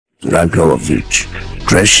Dragovich,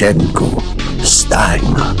 Kravchenko,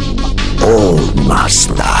 Steiner, all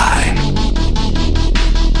must die.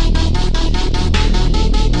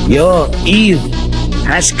 Your evil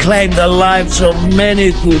has claimed the lives of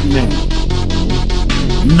many good men.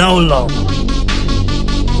 No longer.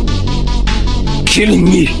 Killing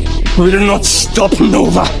me will not stop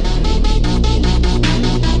Nova.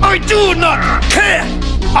 I do not care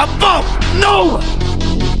about Nova.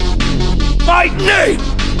 My name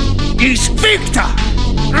is Viktor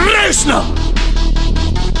Reznov,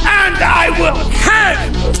 and I will have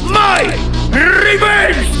my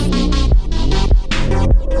revenge!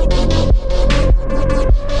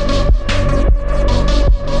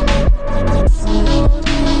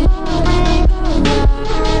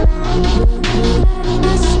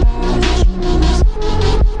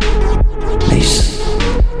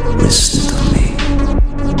 Listen to me.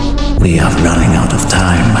 We are running out of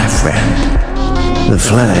time, my friend. The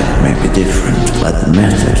flag may be different, but the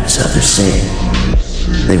methods are the same.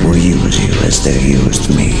 They will use you as they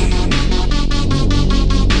used me.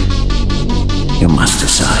 You must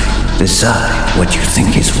decide. Decide what you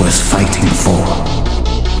think is worth fighting for.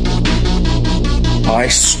 I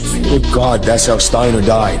swear to God, that's how Steiner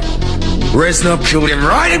died. Reznov killed him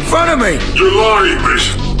right in front of me! You're lying,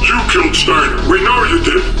 Mason. You killed Steiner. We know you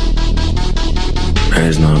did.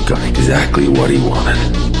 Reznov got exactly what he wanted.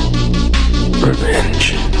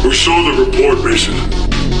 Revenge. We saw the report, Mason.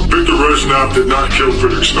 Viktor Reznov did not kill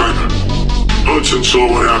Friedrich Steiner. Hudson saw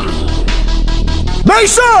what happened.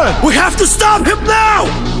 Mason! We have to stop him now!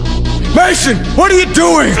 Mason, what are you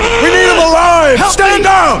doing? We need him alive! Stand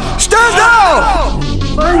down! Stand down!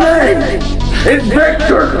 My name is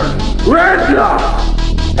Viktor Reznov,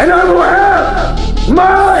 and I will have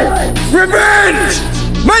my Revenge!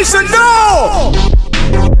 Mason, no!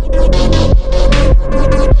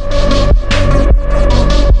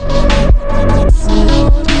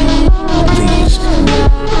 These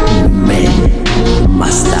men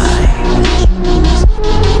must die.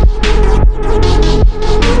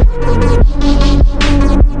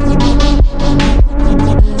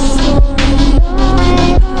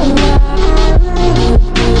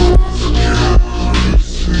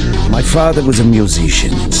 My father was a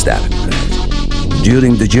musician in Stalingrad.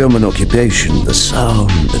 During the German occupation, the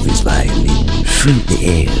sound of his violin filled the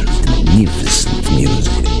air with magnificent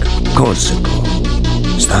music. Korsakov,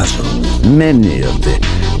 Stasov, many of the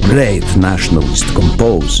great nationalist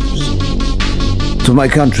composers. To my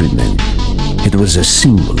countrymen, it was a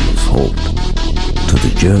symbol of hope. To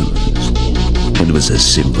the Germans, it was a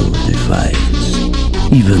symbol of defiance.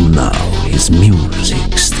 Even now, his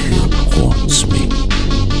music still haunts me.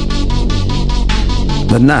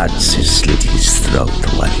 The Nazis slit his throat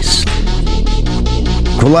while he slept.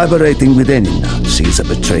 Collaborating with any Nazi is a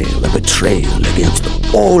betrayal against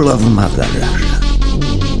all of Mother Russia.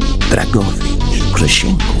 Dragovich,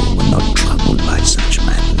 Kravchenko were not troubled by such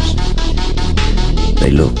matters.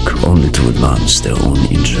 They look only to advance their own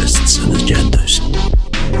interests and agendas.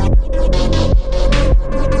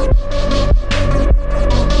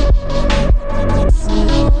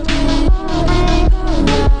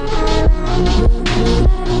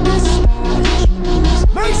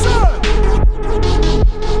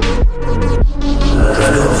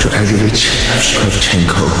 Dragovich,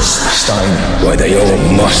 Kravchenko, Steiner, why they all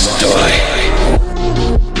must die.